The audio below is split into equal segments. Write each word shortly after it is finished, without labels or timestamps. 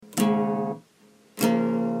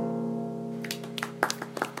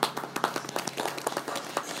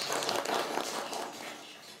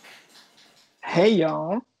Hey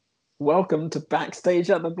y'all, welcome to Backstage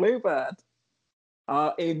at the Bluebird,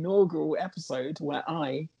 our inaugural episode where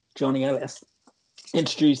I, Johnny Ellis,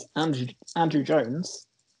 introduce Andrew Jones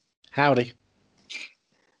Howdy.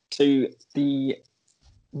 to the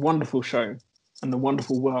wonderful show and the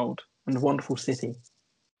wonderful world and the wonderful city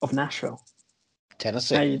of Nashville,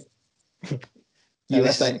 Tennessee. Now,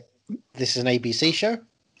 USA. This is an ABC show,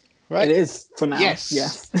 right? It is for now.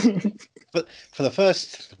 Yes. But for the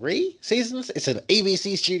first 3 seasons, it's an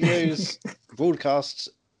ABC Studios Broadcast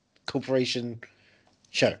Corporation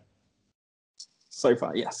show. So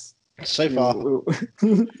far, yes. So far. We'll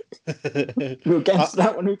get to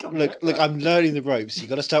that when we come back. Look, I'm learning the ropes. You've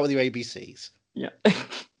got to start with your ABCs. Yeah. And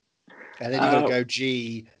then you've got to go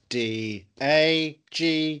G, D, A,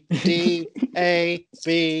 G, D, A,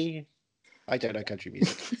 B. I don't know country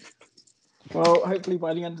music. Well, hopefully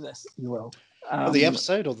by the end of this, you will. The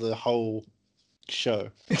episode or the whole show?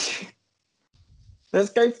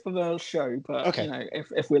 Let's go for the show, but okay. You know,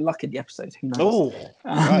 if we're lucky, the episode, who knows? Oh,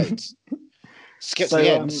 right. Skip to the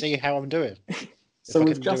end, see how I'm doing. So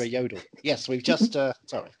we've just do a yodel. Yes, we've just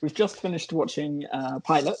we've just finished watching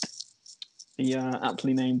Pilot, the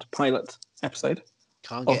aptly named Pilot episode.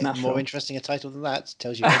 Can't get more interesting a title than that.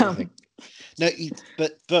 Tells you everything. No,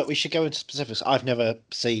 but we should go into specifics. I've never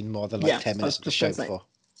seen more than 10 minutes of the show before.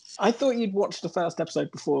 I thought you'd watched the first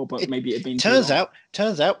episode before, but maybe it'd been. Turns out,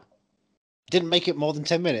 didn't make it more than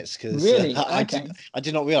 10 minutes because really? I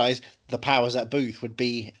did not realise the powers that Booth would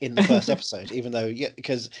be in the first episode, even though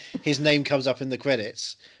because his name comes up in the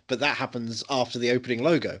credits, but that happens after the opening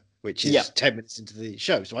logo, which is 10 minutes into the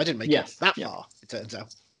show. So I didn't make it that far. It turns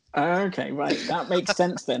out. Okay, right. That makes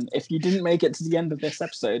sense then. If you didn't make it to the end of this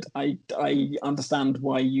episode, I understand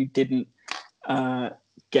why you didn't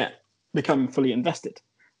become fully invested.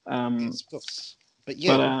 But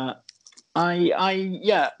yeah,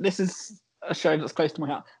 this is a show that's close to my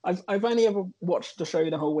heart. I've only ever watched the show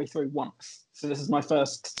the whole way through once, so this is my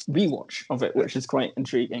first rewatch of it, which is quite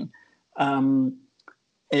intriguing.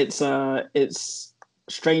 It's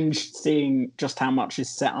strange seeing just how much is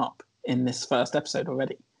set up in this first episode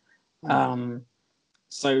already.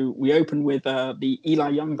 So we open with the Eli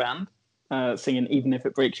Young Band singing "Even If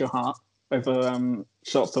It Breaks Your Heart" over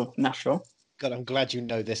shots of Nashville. God, I'm glad you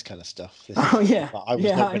know this kind of stuff. I was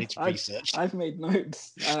not ready to research. I've made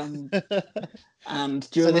notes. And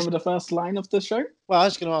do you remember the first line of the show? Well, I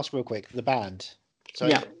was going to ask real quick. The band.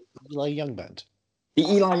 Sorry, Eli Young Band. The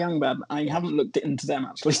Eli Young Band. I haven't looked into them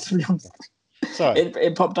actually, to be honest. Sorry,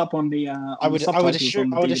 it popped up on the. I would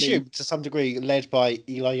assume to some degree led by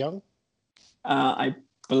Eli Young. I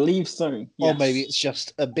believe so. Yes. Or maybe it's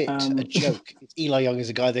just a joke. Eli Young is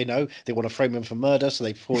a guy they know. They want to frame him for murder, so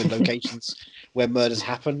they forward locations where murders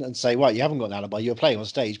happen and say, "Right, you haven't got an alibi. You're playing on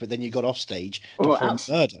stage, but then you got off stage to perform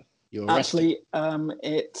murder. You're arrested." Actually,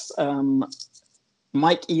 it's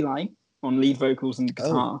Mike Eli on lead vocals and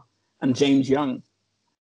guitar, and James Young,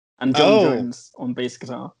 and John Jones on bass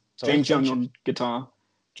guitar. James Young on guitar,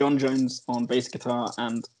 John Jones on bass guitar,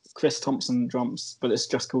 and Chris Thompson drums, but it's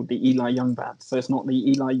just called the Eli Young Band. So it's not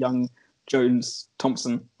the Eli Young Jones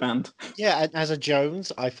Thompson Band. Yeah, and as a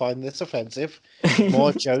Jones, I find this offensive.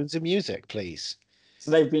 More Jones in music, please.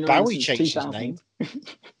 So they've been Bowie changed his name to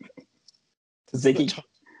Ziggy.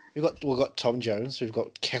 We've got Tom Jones. We've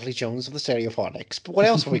got Kelly Jones of the Stereophonics. But what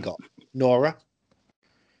else have we got? Nora.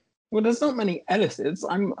 Well, there's not many Ellises.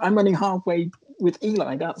 I'm only halfway with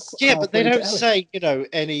Eli. That's but they don't say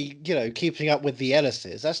keeping up with the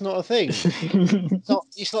Ellises. That's not a thing. It's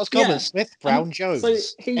not as common. Smith, Brown, Jones. So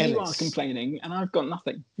here you are complaining, and I've got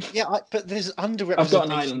nothing. Yeah, but there's underrepresentation. I've got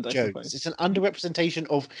an island, of Jones. I suppose. It's an underrepresentation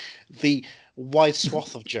of the wide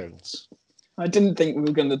swath of Jones. I didn't think we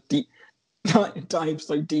were going to dive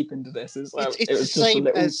so deep into this. It's the same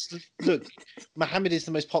as look. Mohammed is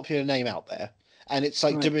the most popular name out there. And it's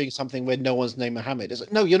like doing something where no one's named Mohammed. It's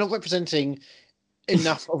like, no, you're not representing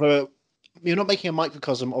enough you're not making a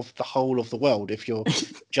microcosm of the whole of the world if you're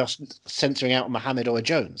just censoring out Mohammed or a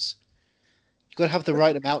Jones. You've got to have the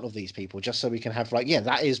right amount of these people just so we can have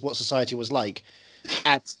that is what society was like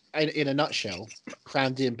in a nutshell,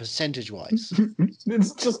 crammed in percentage-wise.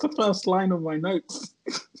 It's just the first line of my notes.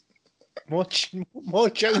 More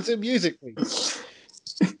Jones in music, please.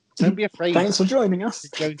 Don't be afraid. Thanks for joining us.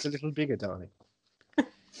 Jones a little bigger, darling.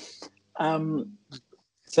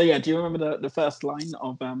 So yeah, do you remember the first line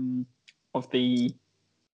of the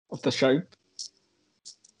show?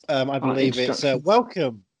 I believe it's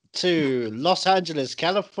welcome to Los Angeles,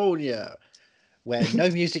 California, where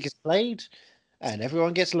no music is played and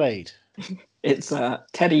everyone gets laid. It's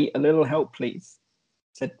Teddy, a little help, please,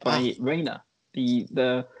 said by Raina, the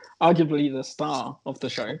arguably the star of the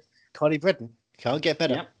show. Connie Britton. Can't get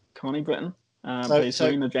better. Yep, Connie Britton plays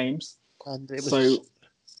Serena James. And it was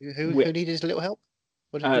who needed a little help?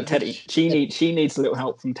 Teddy. She needs a little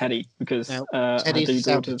help from Teddy because Teddy's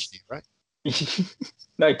the daughters, right?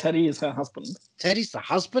 No, Teddy is her husband. Teddy's the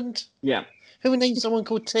husband? Yeah. Who would name someone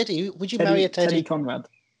called Teddy? Would you marry a Teddy? Teddy Conrad.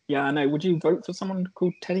 Yeah, I know. Would you vote for someone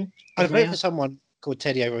called Teddy? I'd vote for someone called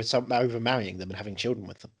Teddy over marrying them and having children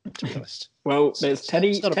with them, to be honest. Well, there's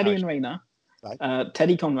Teddy and Raina. Right.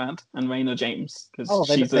 Teddy Conrad and Raina James. She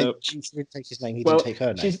didn't take his name. He didn't take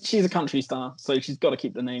her name. She's a country star, so she's got to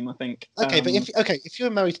keep the name, I think. Okay, but if you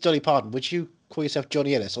were married to Dolly Parton, would you call yourself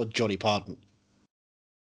Johnny Ellis or Johnny Parton?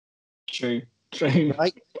 True.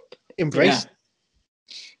 Right? Embrace.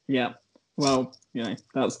 Yeah. Well,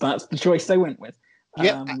 that's the choice they went with.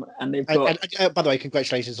 Yeah. And they've got. And, by the way,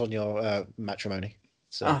 congratulations on your matrimony.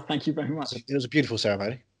 So, thank you very much. It was a beautiful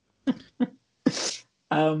ceremony.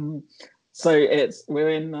 So we're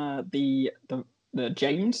in the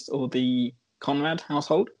James or the Conrad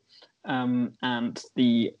household, and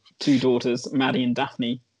the two daughters, Maddie and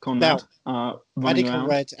Daphne Conrad, are running around.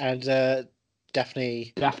 Maddie Conrad and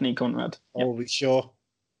Daphne Conrad. Yep. Are we sure?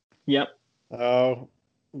 Yep. Oh,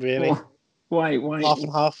 really? Why? Half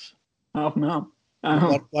and half. Half and half.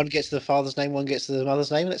 One gets the father's name, one gets the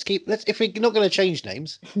mother's name. Let's if we're not going to change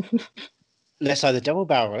names, let's either double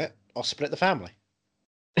barrel it or split the family.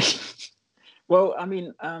 Well, I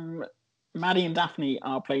mean, Maddie and Daphne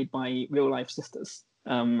are played by real life sisters,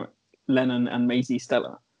 Lennon and Maisie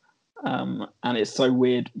Stella, and it's so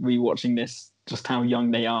weird rewatching this, just how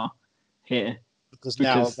young they are here. Because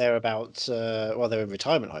now they're about they're in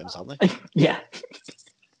retirement homes, aren't they? Yeah.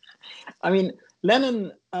 I mean,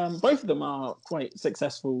 Lennon, both of them are quite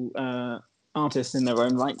successful artists in their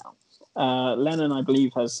own right now. Lennon, I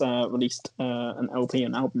believe, has released an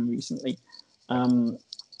album recently.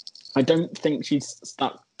 I don't think she's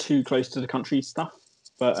stuck too close to the country stuff,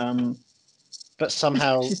 but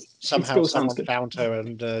somehow someone found her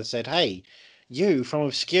and said, "Hey, you from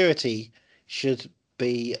obscurity should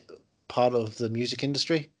be part of the music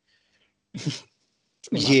industry."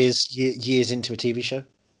 years into a TV show.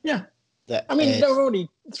 Yeah, I mean, they're already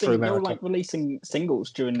releasing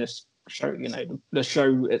singles during this show. The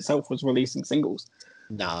show itself was releasing singles,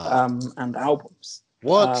 and albums.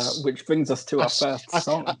 Which brings us to our first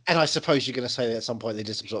song. And I suppose you're going to say that at some point they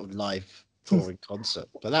did some sort of live touring concert,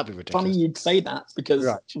 but that'd be ridiculous. Funny you'd say that because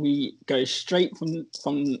we go straight from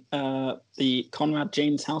the Conrad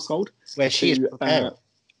James household, where she is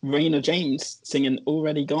Raina James singing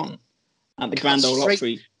 "Already Gone" at the Grand Ole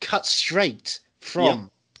Opry. Cut straight from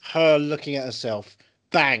her looking at herself,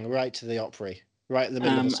 bang, right to the Opry, right in the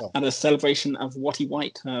middle of the song. At a celebration of Wattie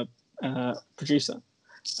White, her producer.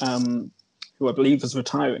 Who I believe is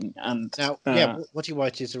retiring. And now, Wattie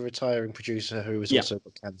White is a retiring producer who has also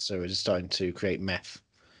got cancer and is starting to create meth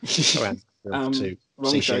around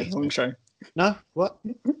wrong show. No, what?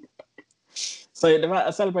 So they're at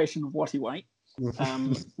a celebration of Wattie White,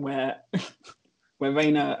 where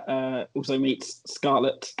Raina also meets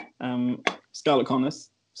Scarlett O'Connor.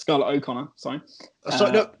 Sorry,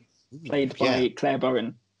 played by Claire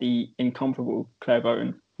Bowen, the incomparable Claire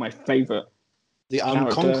Bowen, my favourite. The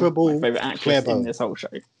unconquerable favorite actress in this whole show.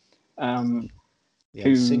 The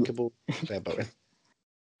unsinkable Claire Bowen.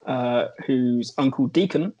 Whose Uncle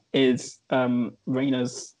Deacon is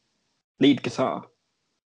Raina's lead guitar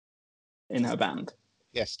in her band.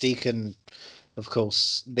 Yes, Deacon, of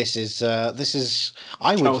course. This is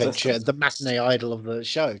I would venture the matinee idol of the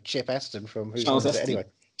show, Chip Heston from Whose Line Is It Anyway?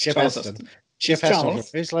 Chip Heston. Chip Heston.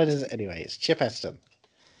 Whose Line Is It Anyway? It's Chip Heston.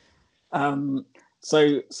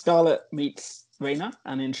 So Scarlett meets Raina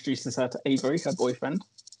and introduces her to Avery, her boyfriend.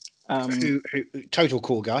 Who total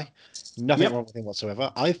cool guy. Nothing wrong with him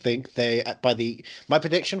whatsoever. I think my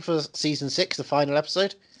prediction for season 6, the final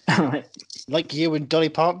episode, like you and Dolly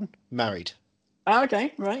Parton, married.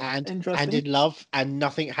 Okay, right. And in love, and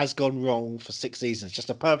nothing has gone wrong for 6 seasons. Just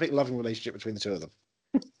a perfect loving relationship between the two of them.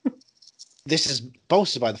 This is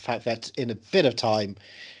bolstered by the fact that in a bit of time,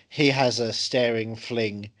 he has a staring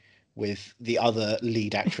fling with the other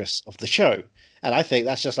lead actress of the show. And I think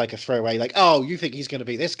that's just like a throwaway, like, oh, you think he's going to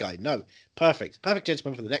be this guy? No. Perfect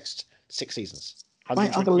gentleman for the next 6 seasons. My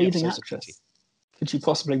other leading actress. Could you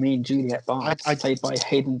possibly mean Juliette Barnes, played by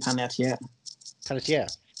Hayden Panettiere?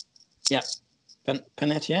 Panettiere? Yeah.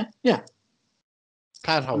 Panettiere? Yeah.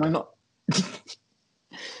 Panholder. Am I not?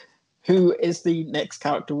 Who is the next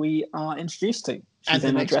character we are introduced to? She's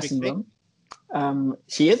in a dressing room.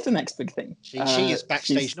 She is the next big thing. She is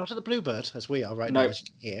backstage, not at the Bluebird, as we are now, as you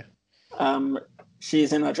can hear.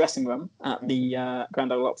 She's in her dressing room at the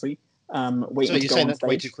Grand Ole Opry, waiting to you're go saying on that stage.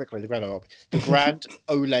 way too quickly. The Grand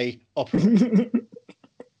Ole Opera.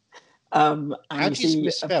 And How you do you see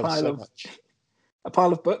misspell so much? a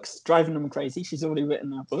pile of books driving them crazy. She's already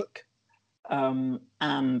written a book,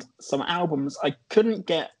 and some albums. I couldn't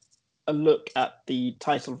get a look at the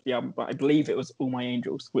title of the album, but I believe it was All My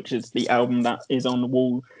Angels, which is the album that is on the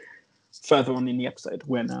wall further on in the episode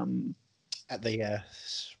when at the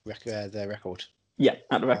record. Yeah,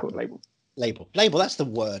 at the record label. Label, that's the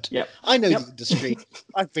word. Yeah. I know the industry.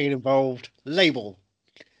 I've been involved. Label.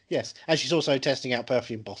 Yes. And she's also testing out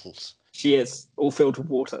perfume bottles. She is, all filled with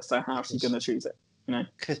water, so how's she going to choose it? You know?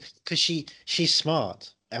 Because she's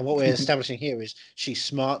smart. And what we're establishing here is she's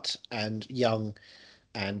smart and young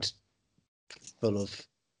and full of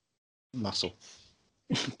muscle.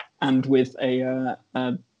 And with a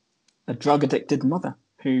drug-addicted mother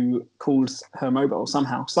who calls her mobile.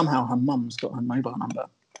 Somehow her mum's got her mobile number.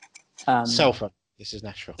 Cell phone. This is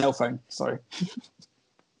natural. Cell phone, sorry.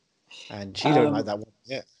 And she don't like that one.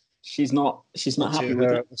 Yeah. She's not happy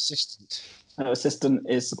with it. Assistant. Her assistant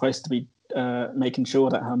is supposed to be making sure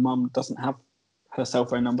that her mum doesn't have her cell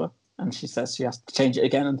phone number, and she says she has to change it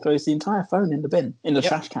again and throws the entire phone in the bin, in the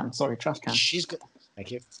trash can. Sorry, trash can.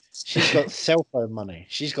 Thank you. She's got cell phone money.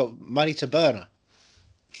 She's got money to burn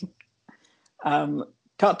her.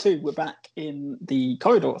 Cut 2, we're back in the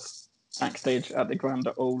corridors backstage at the Grand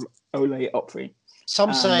Ole Opry.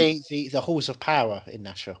 Some say the halls of power in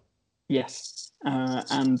Nashville. Yes.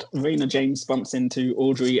 And Raina James bumps into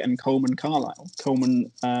Audrey and Coleman Carlisle.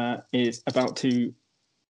 Coleman is about to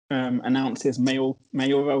announce his mayoral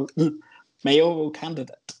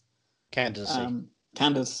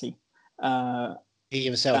candidacy. He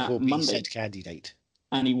himself will be said candidate.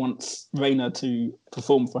 And he wants Raina to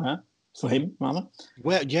perform for him, rather.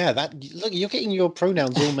 Well, yeah, look, you're getting your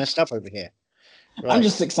pronouns all messed up over here. Right. I'm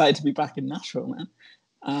just excited to be back in Nashville, man.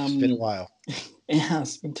 It's been a while. It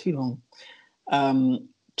has been too long.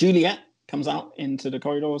 Juliet comes out into the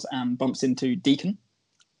corridors and bumps into Deacon.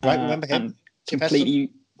 Right, remember him? And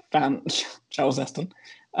completely Charles Heston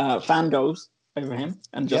fangirls over him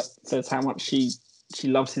and just says how much she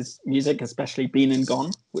loves his music, especially Been and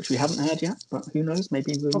Gone, which we haven't heard yet, but who knows?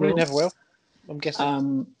 Maybe we probably never will. I'm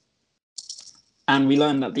guessing. And we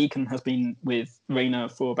learn that Deacon has been with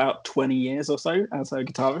Raina for about 20 years or so as a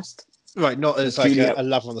guitarist. Right, not as like a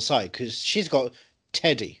love on the side, because she's got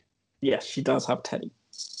Teddy. Yes, she does have Teddy.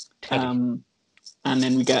 And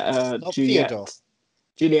then we get Juliet. Theodore.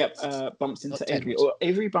 Juliet bumps into Avery, or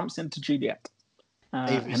Avery bumps into Juliet.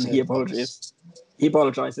 And he apologizes. He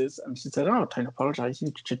apologizes, and she said, "Oh, don't apologize.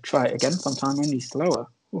 You should try it again sometime, only slower."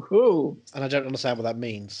 Woohoo! And I don't understand what that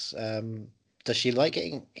means. Does she like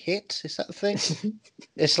getting hit? Is that the thing?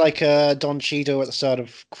 It's like Don Cheadle at the start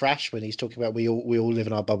of Crash when he's talking about we all live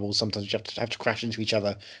in our bubbles. Sometimes you have to crash into each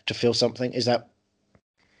other to feel something. Is that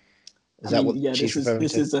what? Yeah, this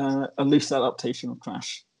is a loose adaptation of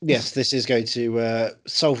Crash. Yes, this is going to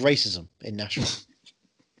solve racism in Nashville,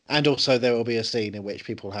 and also there will be a scene in which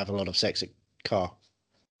people have a lot of sex at car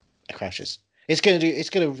crashes. It's going to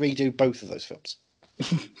redo both of those films.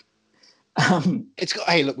 It's got.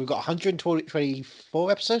 Hey, look, we've got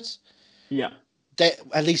 124 episodes. Yeah,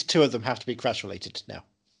 at least 2 of them have to be crash related now.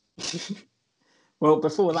 Well,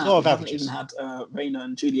 before that, we haven't even had Raina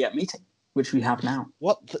and Juliet meeting, which we have now.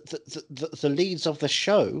 What the leads of the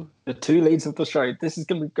show? The 2 leads of the show. This is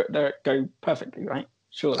going to go perfectly, right?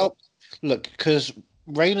 Sure. Oh, look, because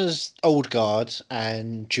Raina's old guard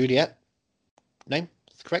and Juliet, name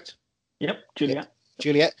correct? Yep, Juliet. Yep.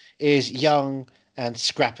 Juliet is young and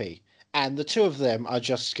scrappy. And the 2 of them are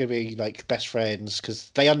just going to be like best friends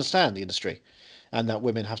because they understand the industry and that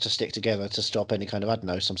women have to stick together to stop any kind of, I don't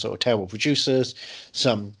know, some sort of terrible producers,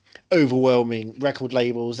 some overwhelming record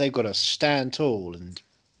labels. They've got to stand tall and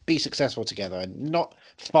be successful together and not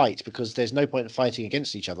fight because there's no point in fighting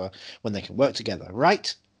against each other when they can work together,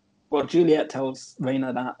 right? Well, Juliet tells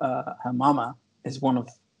Raina that her mama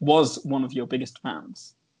was one of your biggest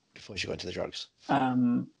fans. Before she got into the drugs.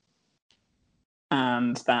 And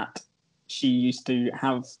that she used to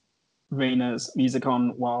have Raina's music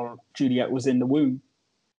on while Juliet was in the womb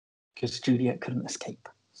because Juliet couldn't escape.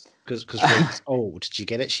 Because Raina's old. Did you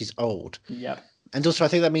get it? She's old. Yeah. And also, I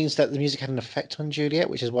think that means that the music had an effect on Juliet,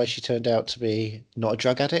 which is why she turned out to be not a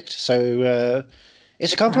drug addict. So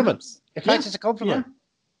it's a compliment. In fact, it's a compliment. Yeah.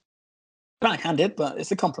 Backhanded, but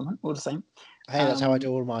it's a compliment all the same. Hey, that's how I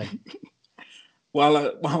do all mine.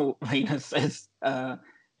 While Raina says,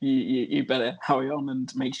 you better hurry on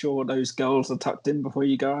and make sure those girls are tucked in before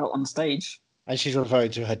you go out on stage. And she's referring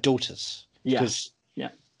to her daughters. Yeah. Because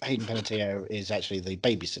Hayden Panettiere is actually the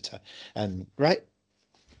babysitter. And right?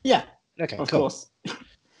 Yeah. Okay, of course.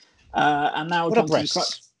 And now What we a come to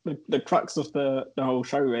breast. the crux of the whole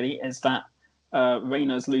show. Really, is that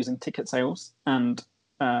Reina's losing ticket sales and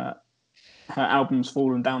her album's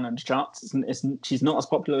fallen down in the charts. She's not as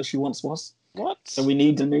popular as she once was. What? So we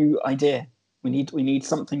need a new idea. We need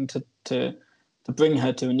something to bring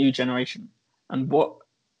her to a new generation. And what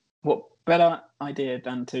better idea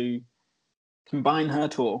than to combine her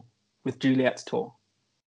tour with Juliet's tour?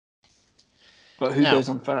 But who goes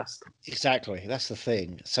on first? Exactly, that's the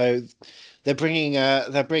thing. So they're bringing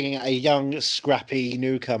a young, scrappy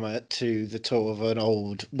newcomer to the tour of an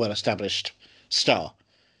old, well-established star.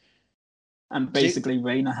 And basically,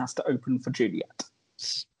 Reina has to open for Juliet.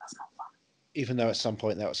 That's not fun. Even though at some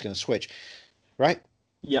point that was going to switch, right?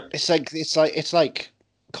 Yep. It's like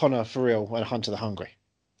Connor for real and Hunter the Hungry.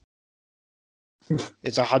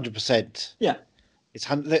 It's 100%. Yeah. It's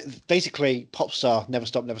basically pop star never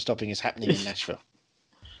stopping is happening in Nashville,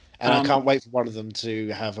 and I can't wait for one of them to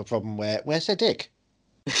have a problem where's their dick?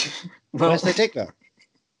 Where's their dick though?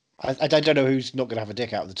 I don't know who's not going to have a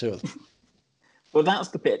dick out of the two of them. Well, that's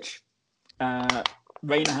the pitch.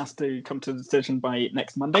 Reina has to come to a decision by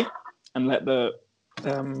next Monday, and let the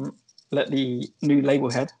new label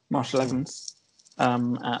head Marshall Evans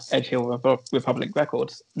at Edge Hill Republic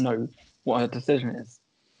Records know what her decision is.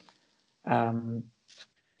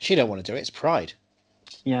 She don't want to do it. It's pride.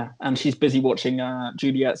 Yeah, and she's busy watching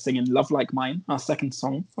Juliet singing "Love Like Mine," our second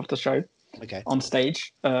song of the show, on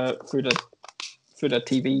stage through the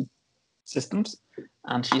TV systems,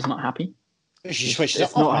 and she's not happy. She switches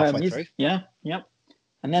it off halfway through. Yeah, yep.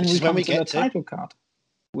 And then we come to the title card.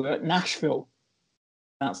 We're at Nashville.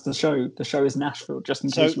 That's the show. The show is Nashville, just in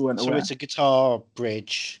case you weren't aware. So it's a guitar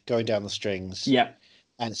bridge going down the strings. Yeah.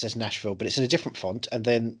 And it says Nashville, but it's in a different font, and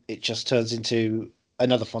then it just turns into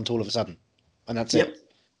another font all of a sudden. And that's it.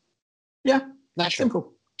 Yeah. Nashville.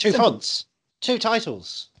 Simple. Two fonts. Two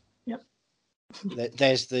titles. Yep.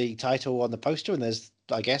 There's the title on the poster, and there's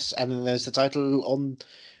then there's the title on,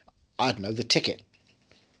 I don't know, the ticket.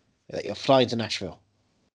 That you're flying to Nashville.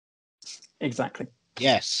 Exactly.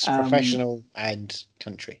 Yes, professional and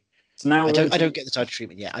country. So now I don't get the title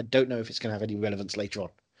treatment yet. I don't know if it's going to have any relevance later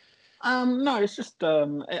on. No, it's just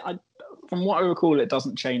from what I recall, it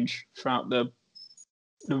doesn't change throughout the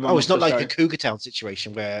it's not like the Cougar Town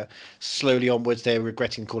situation where slowly onwards they're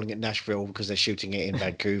regretting calling it Nashville because they're shooting it in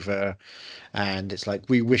Vancouver, and it's like,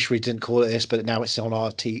 we wish we didn't call it this, but now it's on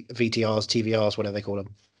our VTRs, TVRs, whatever they call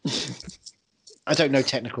them. I don't know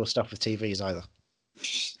technical stuff with TVs either.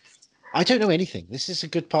 I don't know anything. This is a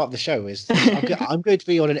good part of the show. I'm going to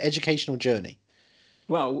be on an educational journey.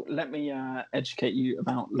 Well, let me educate you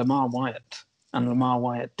about Lamar Wyatt and Lamar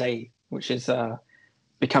Wyatt Day, which is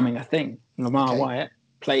becoming a thing. Lamar Wyatt,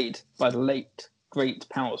 played by the late, great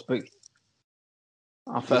Powers Booth.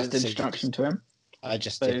 Our first introduction to him. I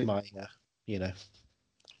just did my, the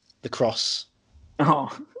cross.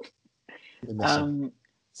 Oh.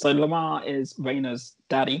 So Lamar is Reina's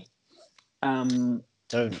daddy. Don't.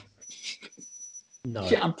 No.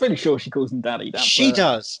 I'm pretty sure she calls him daddy. She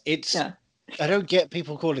does. I don't get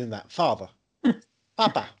people calling him that. Father.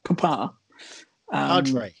 Papa. Papa.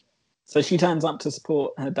 Padre. So she turns up to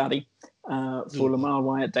support her daddy for Lamar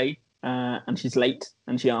Wyatt Day, and she's late,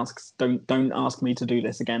 and she asks, "Don't ask me to do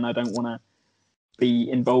this again. I don't want to be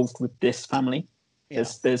involved with this family." Yeah.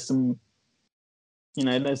 There's some,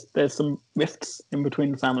 there's some rifts in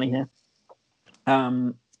between the family here,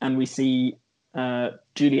 and we see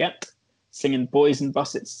Juliet singing "Boys and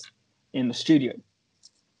Buses" in the studio,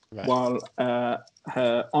 while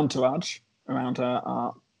her entourage around her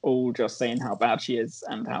are all just saying how bad she is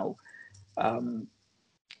and how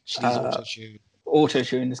she needs auto-tune.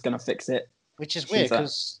 Auto-tune is going to fix it. Which is weird,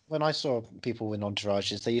 because when I saw people in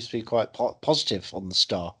entourages, they used to be quite positive on the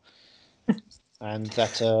star. And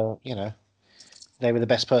that, they were the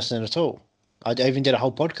best person at all. I even did a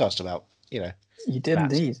whole podcast about, You did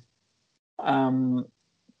that. Indeed.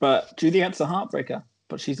 But Juliet's a heartbreaker,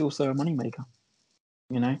 but she's also a moneymaker,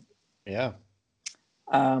 Yeah.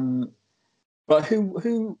 But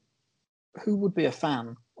who would be a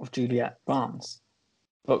fan of Juliet Barnes?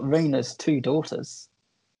 But Reina's two daughters.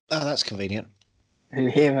 Oh, that's convenient. Who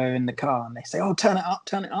hear her in the car and they say, "Oh, turn it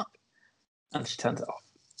up," and she turns it off.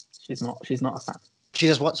 She's not a fan. She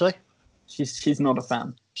does what? Sorry. She's not a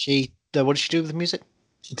fan. What does she do with the music?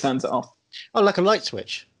 She turns it off. Oh, like a light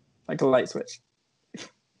switch. Like a light switch.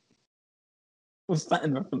 What's that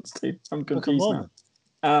in reference to? I'm confused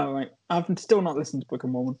now. Right. I've still not listened to Book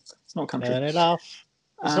of Mormon. It's not country. Turn it off.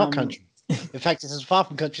 It's not country. In fact, it's as far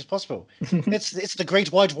from country as possible. It's the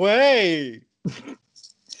Great White Way.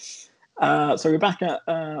 So we're back at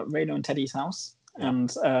Reina and Teddy's house, and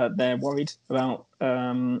they're worried about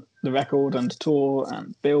the record and tour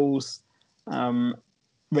and bills.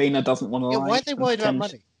 Raina doesn't want to lie. Why are they worried about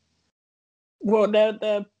money? Well,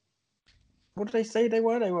 they're what did they say they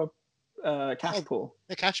were? They were cash poor.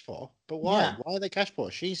 They're cash poor, but why? Yeah. Why are they cash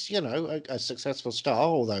poor? She's, a successful star,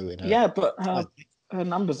 although in her... Yeah, but her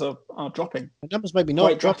numbers are dropping. Her numbers maybe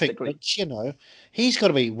not dropping, but he's got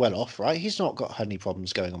to be well off, right? He's not got any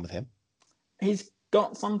problems going on with him. He's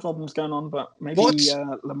got some problems going on, but maybe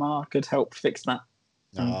Lamar could help fix that.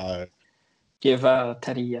 No. Give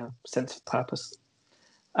Teddy a sense of purpose.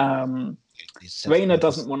 Raina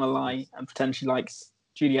doesn't want to lie and pretend she likes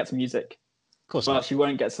Juliet's music. Of course but not. She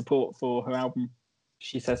won't get support for her album.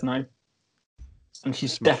 She says no. And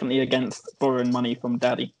she's definitely against borrowing money from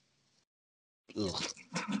Daddy. Ugh.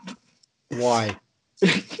 Why?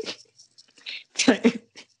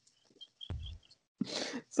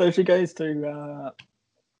 So she goes to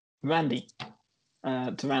Randy,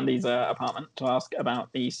 to Randy's apartment to ask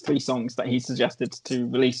about these 3 songs that he suggested to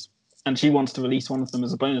release. And she wants to release one of them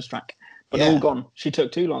as a bonus track. But they're all gone. She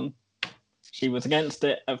took too long. She was against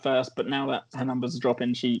it at first, but now that her numbers are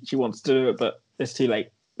dropping, she wants to do it, but it's too late.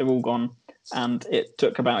 They're all gone. And it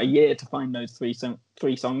took about a year to find those 3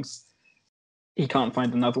 songs. He can't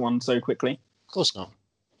find another one so quickly. Of course not.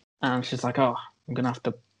 And she's like, I'm going to have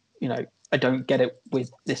to, I don't get it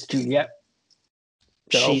with this Juliet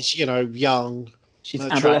girl. She's, young. She's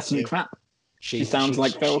adolescent crap. She sounds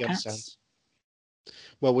like feral cats.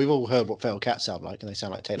 Well, we've all heard what feral cats sound like, and they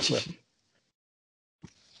sound like Taylor Swift.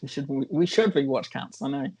 We should rewatch Cats, I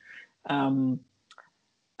know.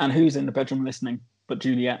 And who's in the bedroom listening but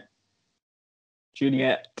Juliet?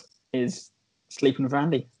 Juliet is sleeping with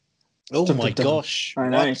Randy. Oh my gosh. I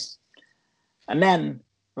know. What? And then,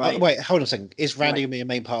 right. Wait, hold on a second. Is Randy going to be a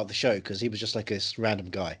main part of the show? Because he was just like this random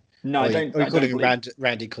guy. No, I don't. Or you call him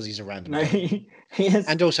Randy because he's a random guy. He is.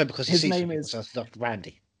 And also because his name is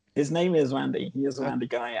Randy. His name is Randy. He is a Randy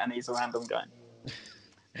guy, and he's a random guy.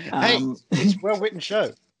 It's a well-written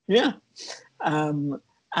show. Yeah. And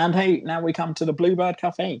hey, now we come to the Bluebird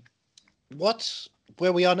Cafe. What?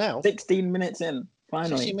 Where we are now? 16 minutes in,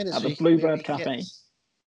 finally, 16 minutes at the Bluebird Cafe. Yes.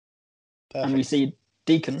 And we see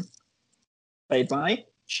Deacon, played by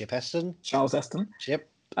Chip Heston. Charles Heston. Chip.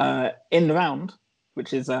 In the round,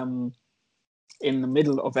 which is in the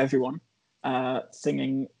middle of everyone,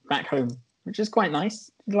 singing Back Home, which is quite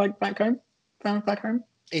nice. Did you like Back Home? Found Back Home?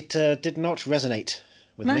 It did not resonate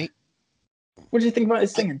with me. What do you think about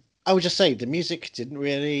his singing? I would just say the music didn't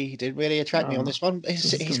really attract me on this one.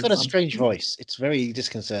 He's got a strange voice. It's very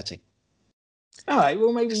disconcerting. All right,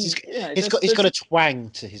 well maybe he's got a twang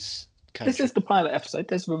to his country. This is the pilot episode.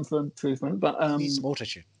 There's room for improvement, but needs some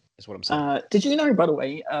autotune, is what I'm saying. Did you know, by the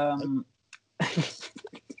way?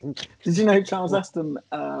 Did you know Charles Heston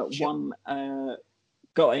got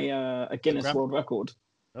a Guinness World Record?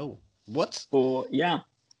 Oh, what? For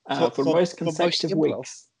most consecutive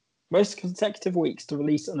weeks. Most consecutive weeks to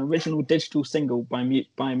release an original digital single by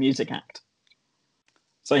a music act.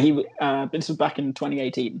 So this was back in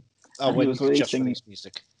 2018. Oh, when he was releasing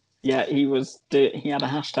music. Yeah, he had a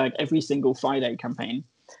hashtag Every Single Friday campaign,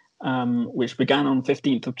 which began on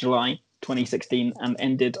 15th of July 2016 and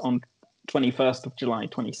ended on 21st of July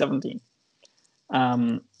 2017.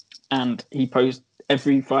 And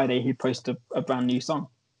every Friday he'd post a brand new song.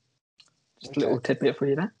 Just a little tidbit for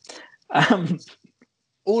you there.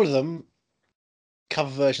 All of them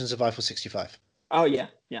cover versions of Eiffel 65. Oh yeah.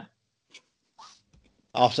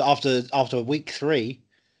 After week 3,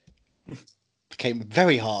 became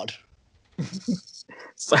very hard.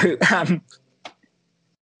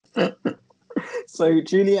 So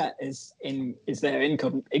Juliet is there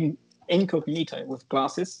incognito with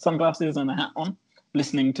sunglasses and a hat on,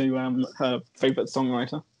 listening to her favourite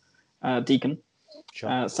songwriter, Deacon.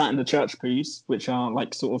 Sure. Sat in the church pews, which are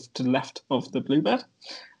like sort of to the left of the Bluebird,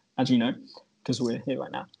 as you know, because we're here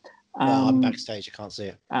right now. I'm backstage. I can't see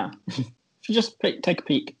it. If you just take a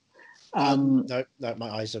peek. No, my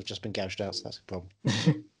eyes have just been gouged out, so that's a problem.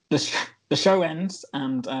 The show ends,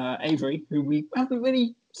 and Avery, who we haven't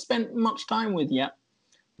really spent much time with yet,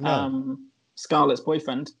 Scarlett's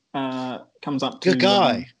boyfriend, comes up to... Good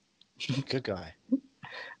guy. Good guy.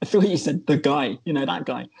 I thought you said the guy, that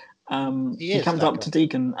guy. He comes up to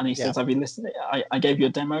Deacon and he says, have you listened? I gave you a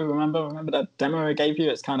demo, remember? Remember that demo I gave you?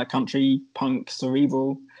 It's kind of country, punk,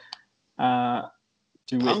 cerebral.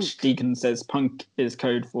 To which Deacon says punk is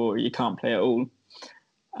code for you can't play at all.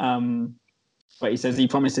 But he says he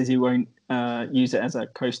promises he won't use it as a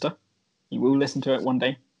coaster. He will listen to it one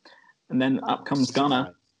day. And then up comes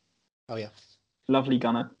Gunner. Oh, yeah. Lovely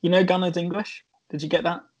Gunner. You know Gunner's English? Did you get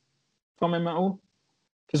that from him at all?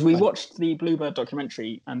 Because we watched the Bluebird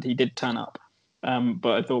documentary and he did turn up,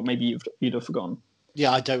 but I thought maybe you'd have forgotten.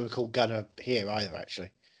 Yeah, I don't recall Gunner here either,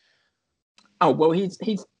 actually. Oh well, he's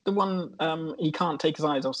the one. He can't take his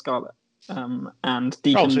eyes off Scarlet. And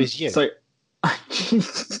Deacon. Oh, so he's you. So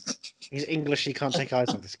he's English. He can't take eyes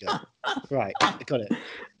off this guy. Right, got it.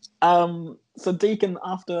 So Deacon,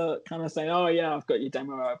 after kind of saying, "Oh yeah, I've got your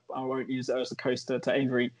demo. I won't use it as a coaster," to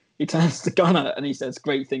Avery, he turns to Gunner and he says,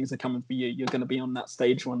 "Great things are coming for you. You're going to be on that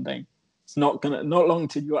stage one day. It's not long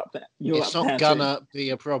till you're up there. It's not gonna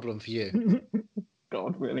be a problem for you."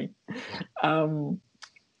 God, really?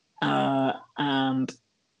 And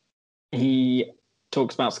he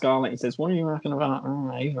talks about Scarlet. He says, "What are you reckon about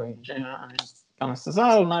Avery?" And Gunner says,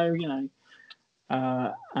 "Oh no,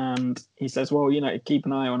 and he says, "Well, keep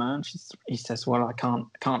an eye on her." And he says, "Well, I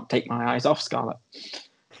can't take my eyes off Scarlet."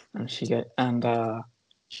 And she's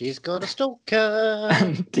got a stalker.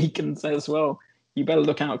 And Deacon says, "Well, you better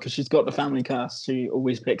look out because she's got the family curse. She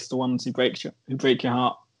always picks the ones who break your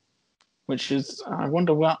heart." Which is, I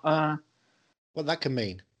wonder what that can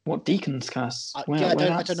mean. What Deacon's curse? I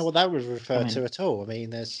don't know what that would refer to at all. I mean,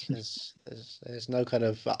 there's no kind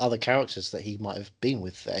of other characters that he might have been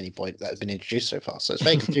with at any point that have been introduced so far. So it's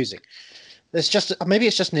very confusing. Maybe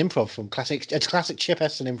it's just an improv from classic. It's classic Chip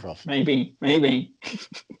Heston improv. Maybe.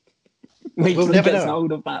 We'll never get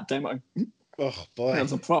hold of that demo. Oh boy,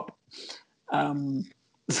 as a prop.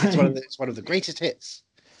 It's one of the greatest hits.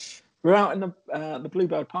 We're out in the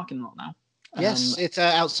Bluebird parking lot now. Yes, it's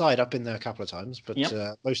outside. I've been there a couple of times, but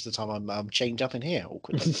most of the time I'm chained up in here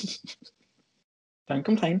awkwardly. Don't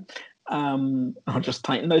complain. I'll just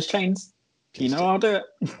tighten those chains. I'll do it.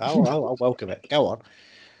 I'll welcome it. Go on.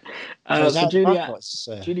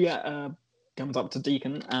 So Juliet comes up to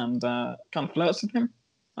Deacon and kind of flirts with him.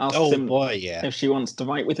 Asks him if she wants to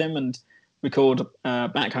write with him and record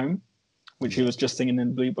Back Home, which he was just singing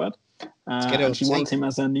in Bluebird. And she wants him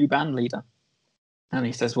as a new band leader. And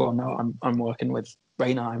he says, "Well, no, I'm working with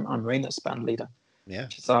Raina. I'm Raina's band leader." Yeah.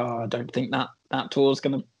 She says, "I don't think that tour's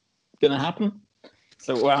gonna happen."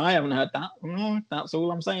 So, well, I haven't heard that. Well, that's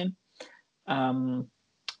all I'm saying.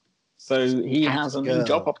 So he has a new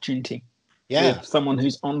job opportunity. Yeah. With someone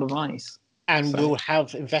who's on the rise. And will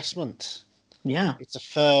have investment. Yeah. It's a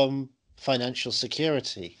firm financial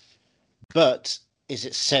security. But is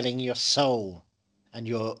it selling your soul and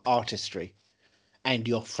your artistry? And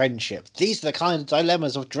your friendship. These are the kind of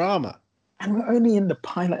dilemmas of drama. And we're only in the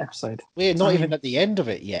pilot episode. We're not even at the end of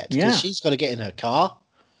it yet. Because she's got to get in her car,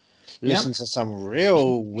 listen to some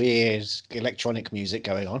real weird electronic music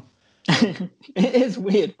going on. It is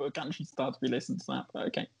weird for a country star to be listening to that, but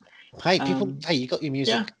okay. Hey, people, you got your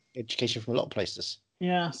music education from a lot of places.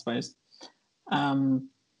 Yeah, I suppose.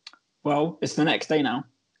 Well, it's the next day now.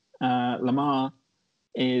 Lamar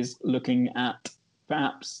is looking at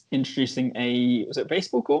perhaps introducing a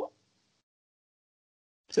baseball court?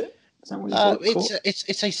 Is that what you call it?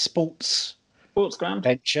 It's a sports ground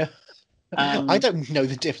venture. I don't know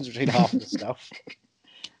the difference between half of the stuff.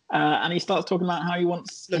 And he starts talking about how he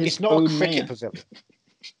wants. Look, it's not a cricket pavilion.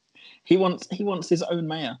 He wants his own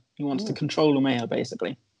mayor. He wants to control the mayor,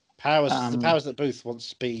 basically. The powers that Booth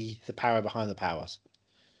wants to be the power behind the powers.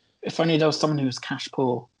 If only there was someone who was cash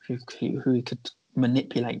poor who he could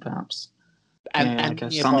manipulate, perhaps. And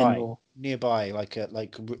nearby,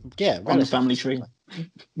 on the family tree.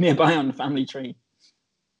 Nearby on the family tree.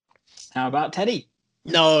 How about Teddy?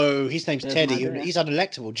 No, his name's Teddy. He's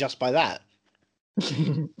unelectable just by that.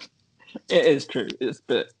 It is true. It's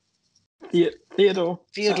Theodore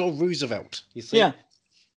Roosevelt. You see? Yeah.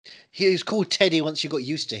 He was called Teddy once you got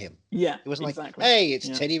used to him. Yeah. It wasn't like, hey, it's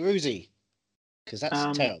Teddy Roosy. Because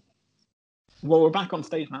that's terrible. Well, we're back on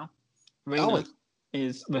stage now. Raina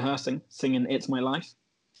is rehearsing, singing "It's My Life."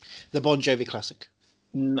 The Bon Jovi classic.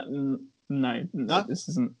 No, this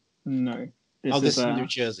isn't. No. This is New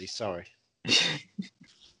Jersey. Sorry.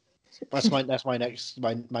 That's my next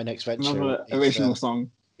venture. Another original song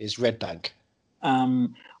is Red Bank.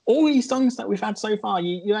 All these songs that we've had so far,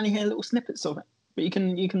 you only hear little snippets of it, but you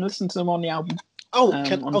can listen to them on the album.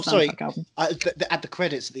 Sorry. At the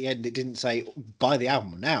credits at the end, it didn't say buy the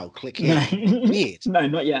album now. Click here. Weird. No,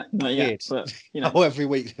 not yet. But every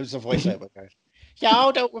week there's a voiceover going.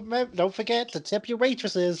 Y'all don't forget to tip your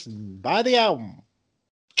waitresses and buy the album.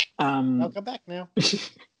 I'll come back now.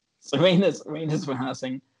 So Raina's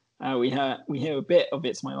rehearsing. We hear a bit of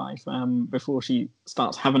 "It's My Life" before she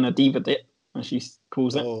starts having a diva dip, as she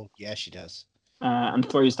calls it. Oh yeah, she does. And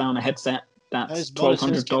throws down a headset that's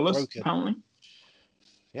 $1,200 apparently.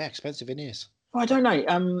 Yeah, expensive in ears. Well, I don't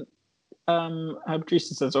know. Her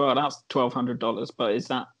producer says, "Oh, that's $1,200," but is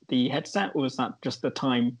that the headset or is that just the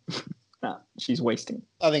time that she's wasting?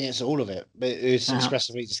 I think it's all of it. But it's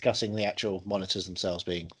expressively discussing the actual monitors themselves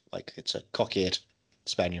being like it's a cock-eared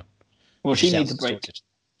spaniel. Well, she needs a break.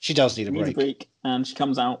 She does need a break. And she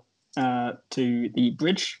comes out to the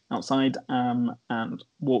bridge outside and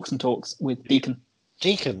walks and talks with Deacon.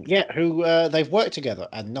 Deacon, yeah, who they've worked together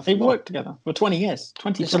and nothing. They've worked together for 20 years.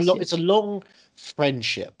 20 it's a years. It's a long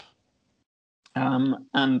friendship.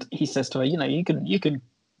 And he says to her, you can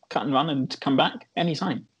cut and run and come back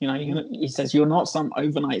anytime. He says you're not some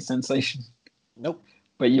overnight sensation. Nope.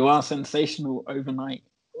 But you are sensational overnight.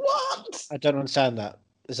 What? I don't understand that.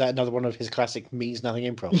 Is that another one of his classic means nothing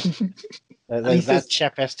improv? That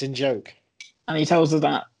Shep Eston joke. And he tells her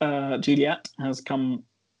that Juliet has come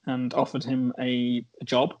and offered him a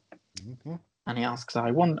job. Mm-hmm. And he asks her,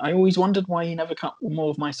 I always wondered why you never cut more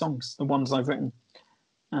of my songs, the ones I've written.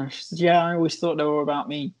 And she says, yeah, I always thought they were about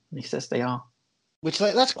me. And he says they are. Which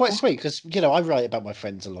that's quite sweet because I write about my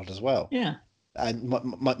friends a lot as well. Yeah. And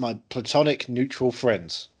my platonic neutral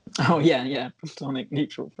friends. Oh yeah, platonic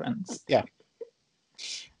neutral friends. Yeah.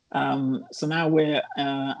 So now we're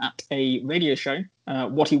at a radio show,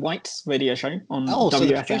 Watty White's radio show on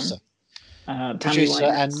WFM. So the producer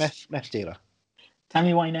and meth dealer.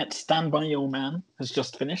 Tammy Wynette's Stand By Your Man has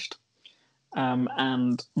just finished.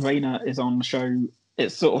 And Raina is on the show.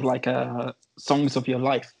 It's sort of like a Songs of Your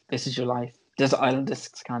Life. This is Your Life. Desert Island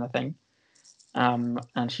Discs kind of thing. And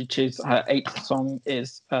she chooses her 8th song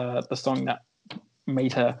is the song that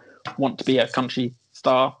made her want to be a country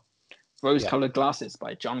star. Rose-Colored Glasses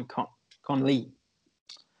by John Conlee.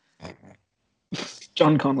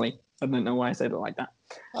 John Conlee. I don't know why I said it like that.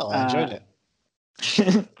 Oh, I enjoyed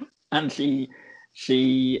it. And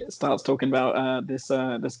she starts talking about this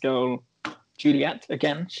girl, Juliet.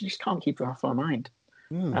 Again, she just can't keep her off her mind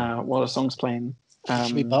while the song's playing.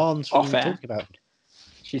 Should be Barnes off air. Talking about.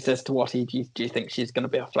 She says to Watty, do you think she's going to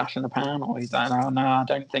be a flash in the pan? Or he's like, no, I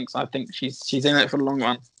don't think so. I think she's in it for the long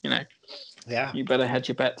run. Yeah. You better hedge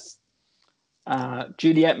your bets.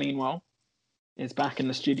 Juliet, meanwhile, is back in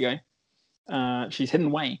the studio. She's hidden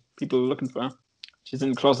away. People are looking for her. She's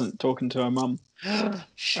in the closet talking to her mum.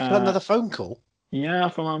 She got another phone call? Yeah,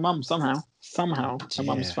 from her mum somehow. Her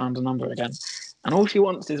mum's found a number again. And all she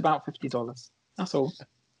wants is about $50. That's all.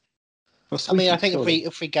 I mean, I think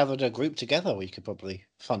if we gathered a group together, we could probably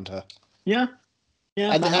fund her. Yeah.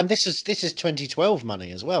 And this is 2012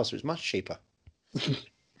 money as well, so it's much cheaper.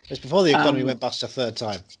 It's before the economy went bust a third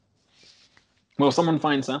time. Well, someone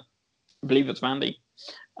finds her. I believe it's Randy.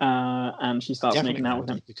 And she starts making out with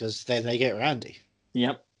him. Because then they get Randy.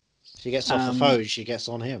 Yep. She gets off the phone, she gets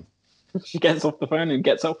on him. She gets off the phone and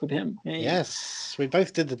gets off with him. Hey. Yes, we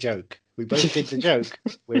both did the joke.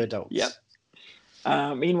 We're adults. Yep.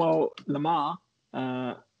 Meanwhile, Lamar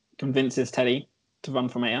convinces Teddy to run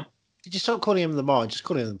for mayor. Did you stop calling him Lamar? Just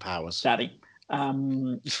calling him Powers. Daddy.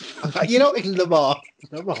 Lamar.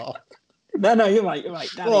 No, you're right.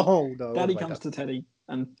 Daddy, no, Daddy comes to Teddy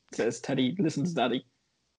and says, Teddy, listen to Daddy.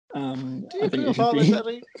 Do you call your father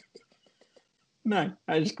Daddy? No,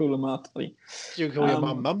 I just call him Daddy. Do you call your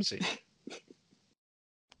mum Mumsy?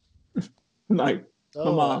 No,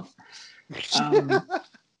 Lamar.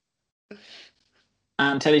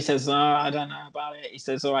 And Teddy says, I don't know about it. He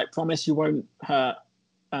says, all right, promise you won't hurt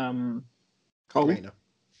Cole. Raina.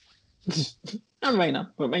 And Raina,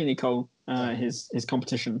 but mainly Cole, his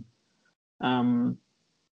competition. Don't,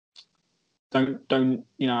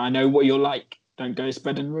 I know what you're like. Don't go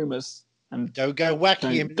spreading rumours. And don't go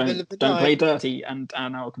wacky in the middle of the night. Don't play dirty, and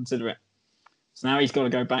I'll consider it. So now he's got to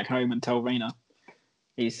go back home and tell Raina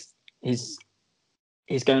he's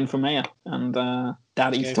going for mayor, and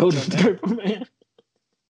Daddy's told him to go for mayor.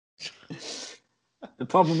 The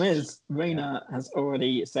problem is, Raina has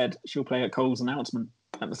already said she'll play at Cole's announcement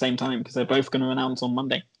at the same time because they're both going to announce on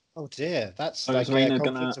Monday. Oh dear, that's so like a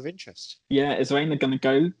conflict of interest. Yeah, is Raina going to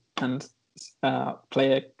go and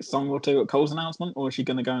play a song or two at Cole's announcement, or is she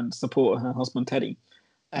going to go and support her husband Teddy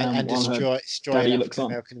and destroy an African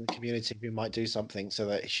American community who might do something so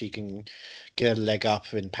that she can get a leg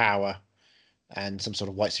up in power and some sort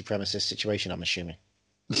of white supremacist situation? I'm assuming.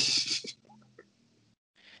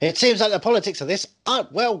 It seems like the politics of this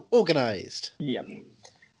aren't well organised. Yeah.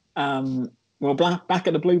 Well, back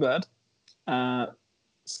at the Bluebird,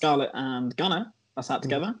 Scarlett and Gunnar are sat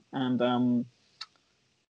together, and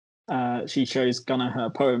she shows Gunnar her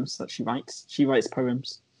poems that she writes. She writes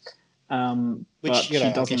poems, which she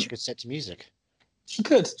doesn't. I guess you could set to music. She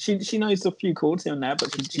could. She knows a few chords here and there, but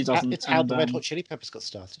she doesn't. It's how the Red Hot Chili Peppers got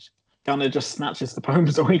started. Gunnar just snatches the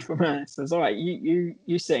poems away from her. Says, "All right,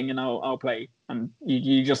 you sing and I'll play, and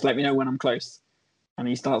you just let me know when I'm close." And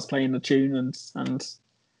he starts playing the tune, and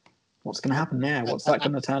What's going to happen there? What's that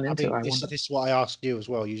going to turn into? I wonder. This is what I asked you as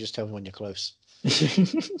well. You just tell me when you're close.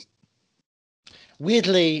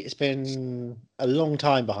 Weirdly, it's been a long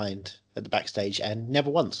time behind at the backstage, and never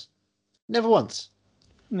once. Well,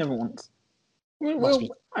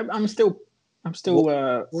 I'm still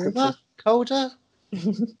warmer, colder.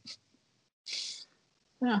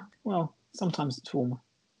 Yeah, well, sometimes it's warmer.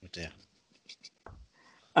 Oh dear.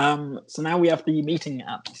 So now we have the meeting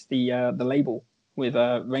at the label with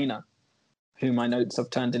Raina, who my notes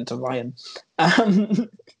have turned into Ryan. Now.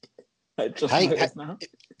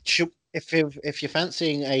 If you're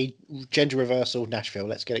fancying a gender reversal Nashville,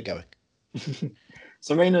 let's get it going.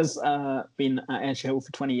 So Raina's been at Edge Hill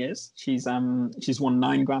for 20 years. She's won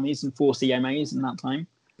 9 Grammys and 4 CMAs in that time.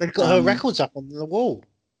 They've got her records up on the wall.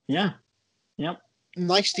 Yeah. Yep.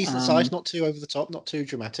 Nice, decent size, not too over the top, not too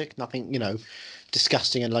dramatic, nothing,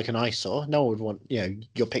 disgusting and like an eyesore. No one would want,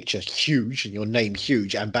 your picture huge and your name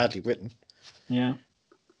huge and badly written. Yeah.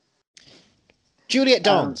 Juliet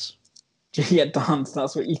Dance. Juliet Dance,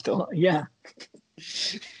 that's what you thought. Yeah.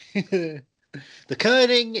 The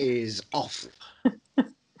kerning is off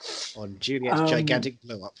on Juliet's gigantic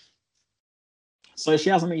blow up. So she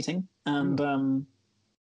has a meeting and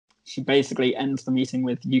she basically ends the meeting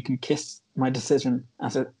with "You can kiss my decision"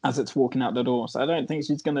 as it's walking out the door. So I don't think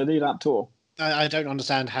she's going to do that tour. I don't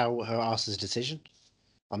understand how her ass is a decision.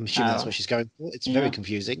 I'm assuming that's what she's going for. It's very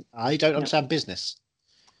confusing. I don't understand business.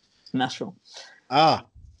 Nashville.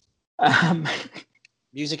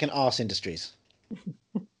 Music and arse industries.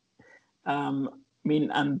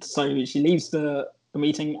 And so she leaves the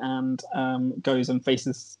meeting and goes and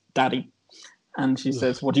faces Daddy, and she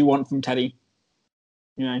says, "What do you want from Teddy?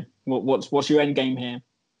 What's your end game here?"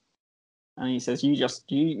 And he says, "You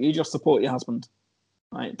just support your husband,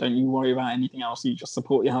 right? Don't you worry about anything else. You just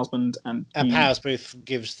support your husband." And Powers Booth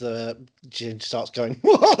starts going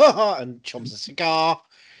and chomps a cigar.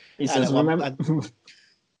 He says, "Remember."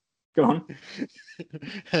 Go on.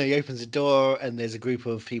 He opens the door and there's a group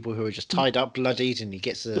of people who are just tied up, bloodied, and he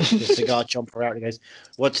gets the cigar chomper out and he goes,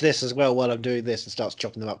 "Watch this as well while I'm doing this," and starts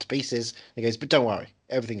chopping them up to pieces. And he goes, "But don't worry,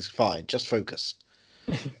 everything's fine. Just focus."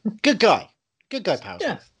 Good guy, Powers.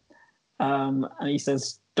 Yeah. And he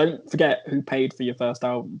says, "Don't forget who paid for your first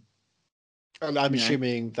album." And I'm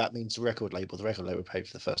assuming that means the record label. The record label paid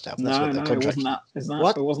for the first album. That's what their contract.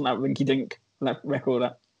 It wasn't that Rinky Dink record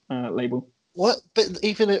label. What? But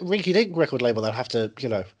even a Rinky Dink record label, they'll have to,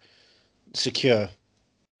 secure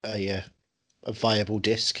a viable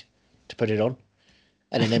disc to put it on,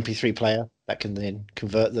 and an MP3 player that can then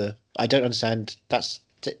convert the. I don't understand. That's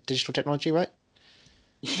digital technology, right?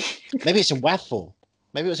 Maybe it's in WAV form.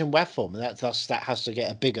 Maybe it was in WAV form, and that has to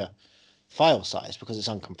get a bigger file size because it's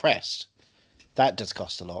uncompressed. That does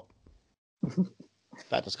cost a lot.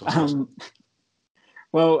 That does cost a lot.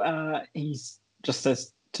 Well, he just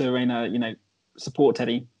says to Raina, support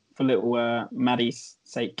Teddy for little Maddie's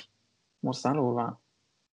sake. What's that all about?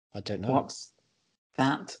 I don't know. What's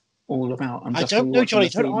that all about? I don't know, Johnny.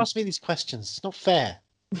 Don't ask me these questions. It's not fair.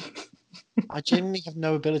 I genuinely have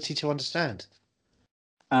no ability to understand.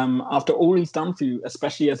 After all he's done for you,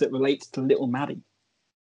 especially as it relates to little Maddie.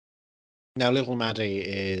 Now, little Maddie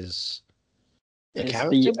is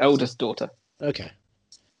the eldest daughter. Okay.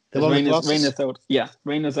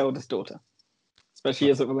 Raina's eldest daughter.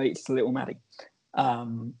 Especially as it relates to little Maddie.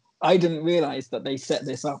 I didn't realise that they set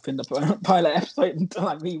this up in the pilot episode until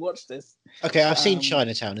I rewatched this. Okay, I've seen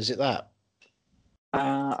Chinatown. Is it that?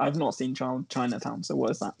 I've not seen Chinatown, so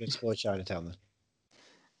what is that? Let's go Chinatown then.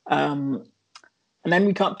 And then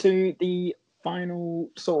we cut to the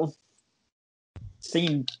final sort of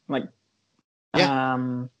scene, I'm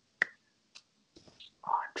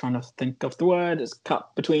trying to think of the word. It's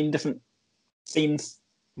cut between different scenes.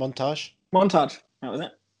 Montage. That was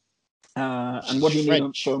it. And what do you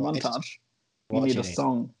need for a montage? You need a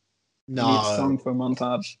song. No. You need a song for a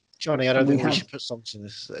montage. Johnny, I don't think we should put songs in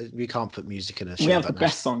this. We can't put music in a show. We have the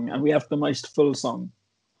best song, and we have the most full song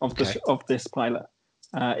of this pilot.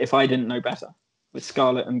 If I Didn't Know Better, with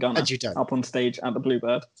Scarlett and Gunnar up on stage at the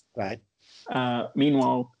Bluebird. Right.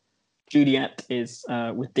 Meanwhile, Juliet is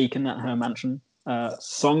with Deacon at her mansion,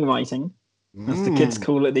 songwriting, as the kids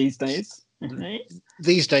call it these days.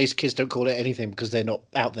 These days, kids don't call it anything because they're not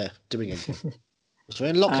out there doing anything. So we're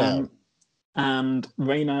in lockdown. And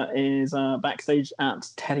Raina is backstage at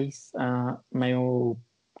Teddy's male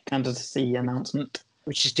candidacy announcement.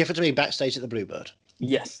 Which is different to being backstage at the Bluebird.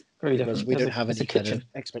 Yes, very different. Because we don't have any kind of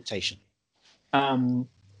expectation. So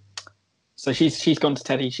she's gone to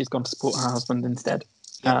Teddy. She's gone to support her husband instead.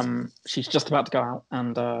 She's just about to go out,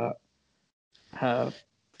 and her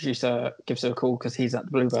producer gives her a call because he's at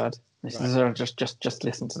the Bluebird. He says, "Just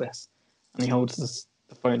listen to this." and he holds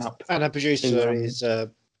the phone up. And our producer is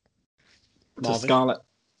Marvin. Scarlett.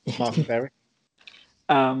 Marvin Berry.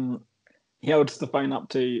 He holds the phone up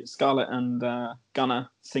to Scarlett and Gunnar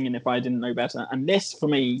singing "If I Didn't Know Better," and this for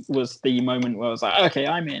me was the moment where I was like, "Okay,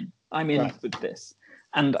 I'm in right. with this,"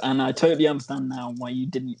 and I totally understand now why you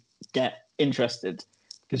didn't get interested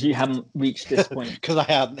because you hadn't reached this point. Because I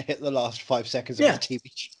hadn't hit the last 5 seconds of the TV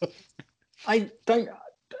show. I don't.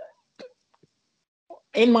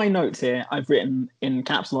 In my notes here, I've written in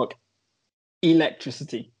caps lock,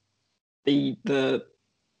 electricity. The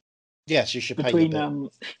yes, you should pay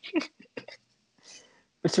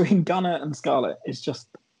between Gunnar and Scarlett is just.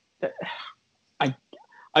 I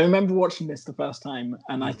remember watching this the first time,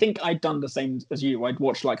 and I think I'd done the same as you. I'd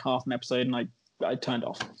watched like half an episode, and I turned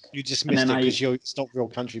off. You dismissed it because it's not real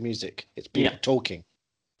country music. It's people talking.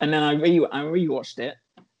 And then I rewatched it,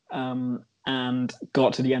 and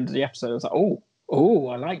got to the end of the episode. I was like, oh,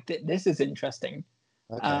 I liked it. This is interesting.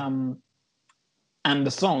 Okay. And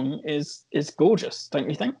the song is gorgeous, don't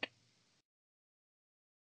you think?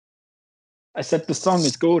 I said the song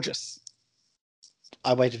is gorgeous.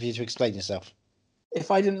 I waited for you to explain yourself.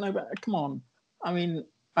 If I didn't know better, come on. I mean,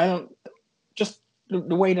 I don't. Just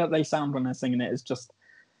the way that they sound when they're singing it is just.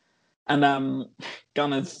 And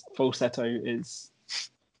Gunnar's falsetto is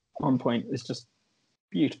on point. It's just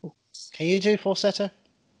beautiful. Can you do falsetto?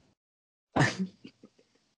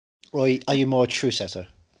 Or are you more trusetto?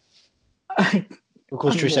 Of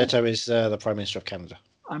course, trusetto is the Prime Minister of Canada.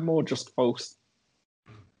 I'm more just false.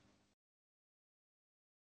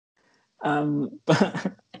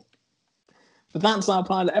 But that's our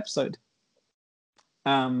pilot episode.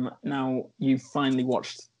 Now you've finally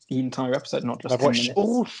watched the entire episode, not just. I've watched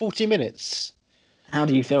all 40 minutes. How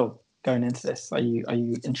do you feel going into this? Are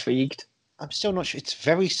you intrigued? I'm still not sure. It's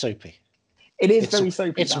very soapy. It's very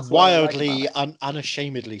soapy. It's wildly,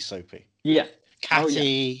 unashamedly soapy. Yeah.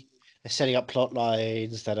 Catty. They're setting up plot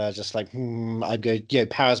lines that are just like, I'm going. Yeah,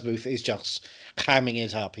 Powers Booth is just clamming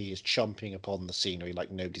it up. He is chomping upon the scenery like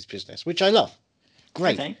nobody's business, which I love.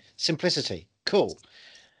 Great. Okay. Simplicity. Cool.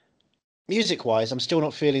 Music-wise, I'm still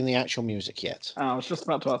not feeling the actual music yet. I was just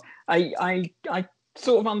about to ask. I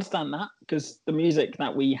sort of understand that because the music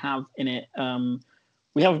that we have in it,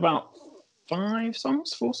 we have about 4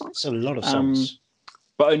 songs. It's a lot of songs.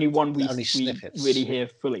 But only one we really hear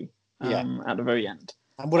fully at the very end.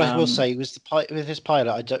 And what I will say was with this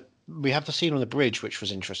pilot, we have the scene on the bridge, which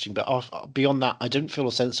was interesting, but beyond that, I don't feel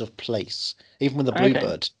a sense of place. Even with the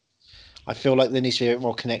Bluebird, I feel like there needs to be a bit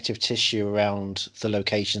more connective tissue around the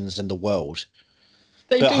locations and the world.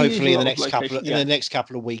 But hopefully, in the next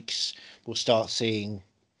couple of weeks, we'll start seeing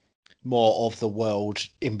more of the world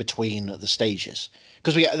in between the stages.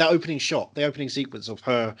 Because we get that opening shot, the opening sequence of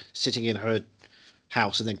her sitting in her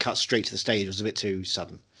house and then cut straight to the stage was a bit too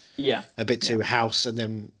sudden. Yeah, a bit too house and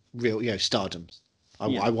then real, stardom.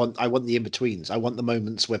 I want the in-betweens. I want the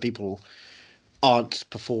moments where people aren't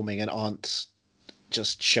performing and aren't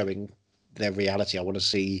just showing their reality. I want to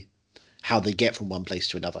see how they get from one place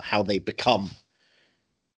to another, how they become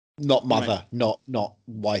not mother, not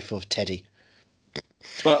wife of Teddy.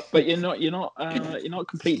 But you're not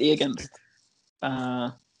completely against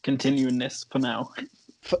continuing this for now.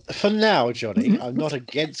 For now, Johnny, I'm not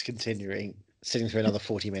against continuing sitting through another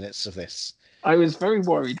 40 minutes of this. I was very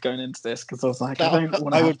worried going into this because I was like, I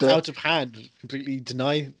would out of hand completely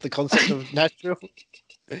deny the concept of Nashville.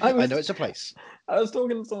 I know it's a place. I was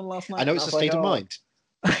talking to someone last night. I know it's a state of mind.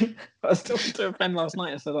 I was talking to a friend last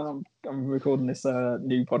night. I said, I'm recording this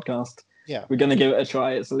new podcast. Yeah. We're going to give it a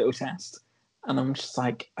try. It's a little test. And I'm just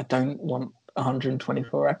like, I don't want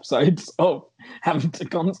 124 episodes of having to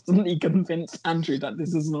constantly convince Andrew that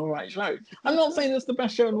this is an all right show. I'm not saying it's the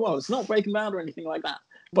best show in the world. It's not Breaking Bad or anything like that.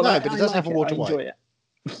 But no, but it does have a water white. I enjoy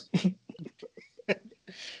it.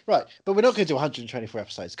 Right, but we're not going to do 124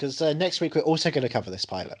 episodes because next week we're also going to cover this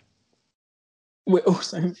pilot. We're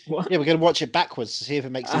also what? Yeah, we're going to watch it backwards to see if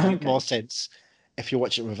it makes more sense if you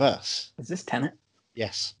watch it reverse. Is this Tenet?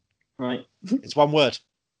 Yes. Right. It's one word.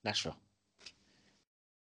 Nashville.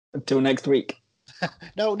 Until next week.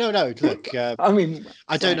 No. Look, I mean,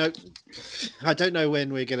 I don't know. I don't know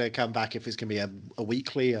when we're going to come back. If it's going to be a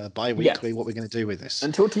weekly, a bi-weekly, what we're going to do with this.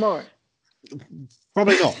 Until tomorrow.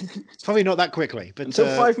 Probably not. Probably not that quickly. But until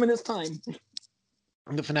 5 minutes time.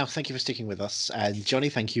 But for now, thank you for sticking with us, and Johnny,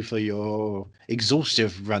 thank you for your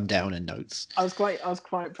exhaustive rundown and notes. I was quite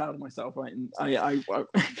proud of myself, right? And I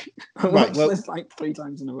watched this like 3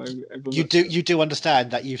 times in a row. You do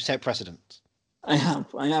understand that you've set precedent. I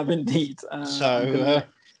have indeed.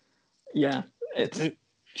 Yeah, it's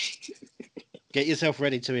get yourself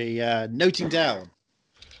ready to be noting down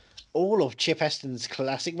all of Chip Heston's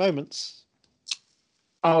classic moments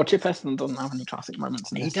Oh, Chip Heston doesn't have any classic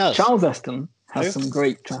moments. He does. Charles Heston has some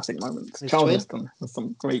great classic moments. His Charles twin? Heston has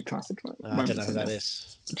some great classic moments. I don't know who that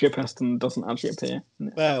is. Chip Heston doesn't actually appear.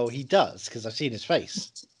 Well, he does, because I've seen his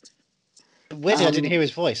face. Weirdly, I didn't hear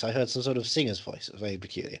his voice. I heard some sort of singer's voice. It was very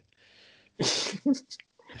peculiar.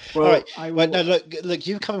 Well, all right. Well, no, look.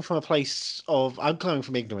 You're coming from a place of. I'm coming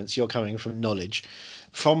from ignorance. You're coming from knowledge.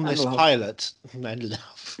 From this pilot and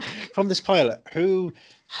love. From this pilot, who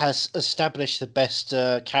has established the best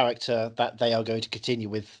character that they are going to continue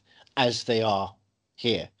with as they are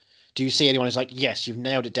here? Do you see anyone who's like, yes, you've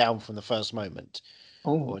nailed it down from the first moment?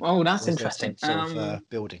 Oh, that's interesting.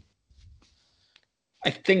 Building. I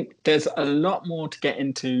think there's a lot more to get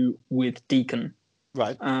into with Deacon.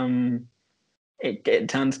 Right. It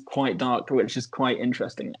turns quite dark, which is quite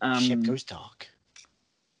interesting. Ship goes dark.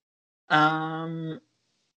 I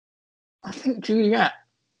think Juliet.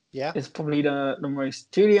 Yeah. Is probably the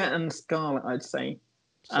most. Juliet and Scarlett, I'd say.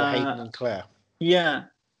 So Hayden and Claire. Yeah.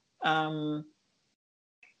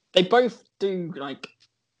 They both do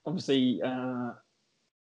obviously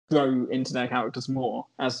grow into their characters more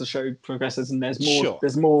as the show progresses, and there's more. Sure.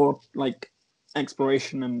 There's more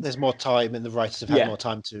exploration, and there's more time, and the writers have had more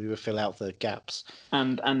time to fill out the gaps.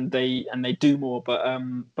 And they do more,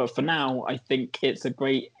 but for now, I think it's a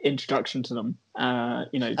great introduction to them. Are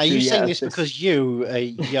you saying this because you, a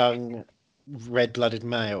young red-blooded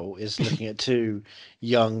male, is looking at two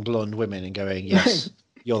young blonde women and going, "Yes,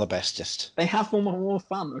 you're the bestest." They have more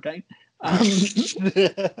fun, okay?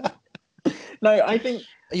 No, I think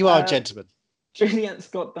you are a gentleman. Juliet's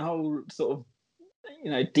got the whole sort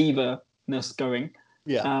of, diva-ness going.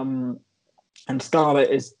 Yeah. And Scarlett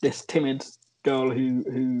is this timid girl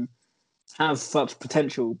who has such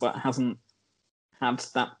potential but hasn't had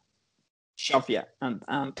that shove yet, and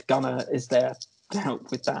Gunnar is there to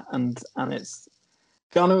help with that, and it's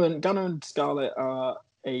Gunnar and Scarlett are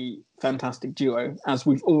a fantastic duo, as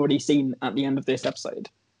we've already seen at the end of this episode.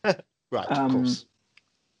 Right, of course.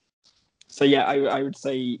 So yeah, I would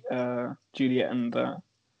say Juliet and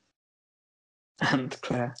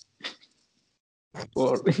Claire.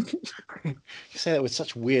 You say that with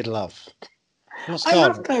such weird love. I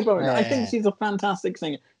love Claire Bowen. I think she's a fantastic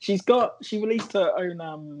singer. She released her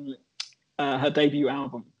own her debut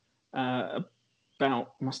album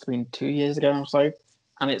must have been 2 years ago or so,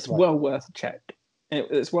 and it's well worth a check.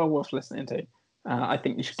 It's well worth listening to. I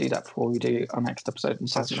think you should do that before we do our next episode.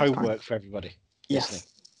 That's homework for everybody. Yes. Listening.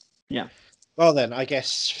 Yeah. Well then, I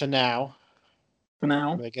guess for now, we're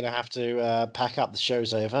going to have to pack up. The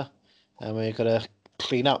show's over, and we're going to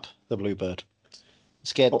clean up the Bluebird.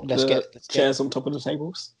 Let's get chairs on top of the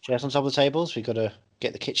tables. Chairs on top of the tables. We've got to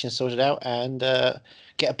get the kitchen sorted out and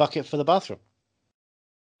get a bucket for the bathroom.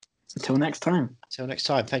 Until next time.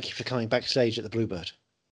 Thank you for coming backstage at the Bluebird.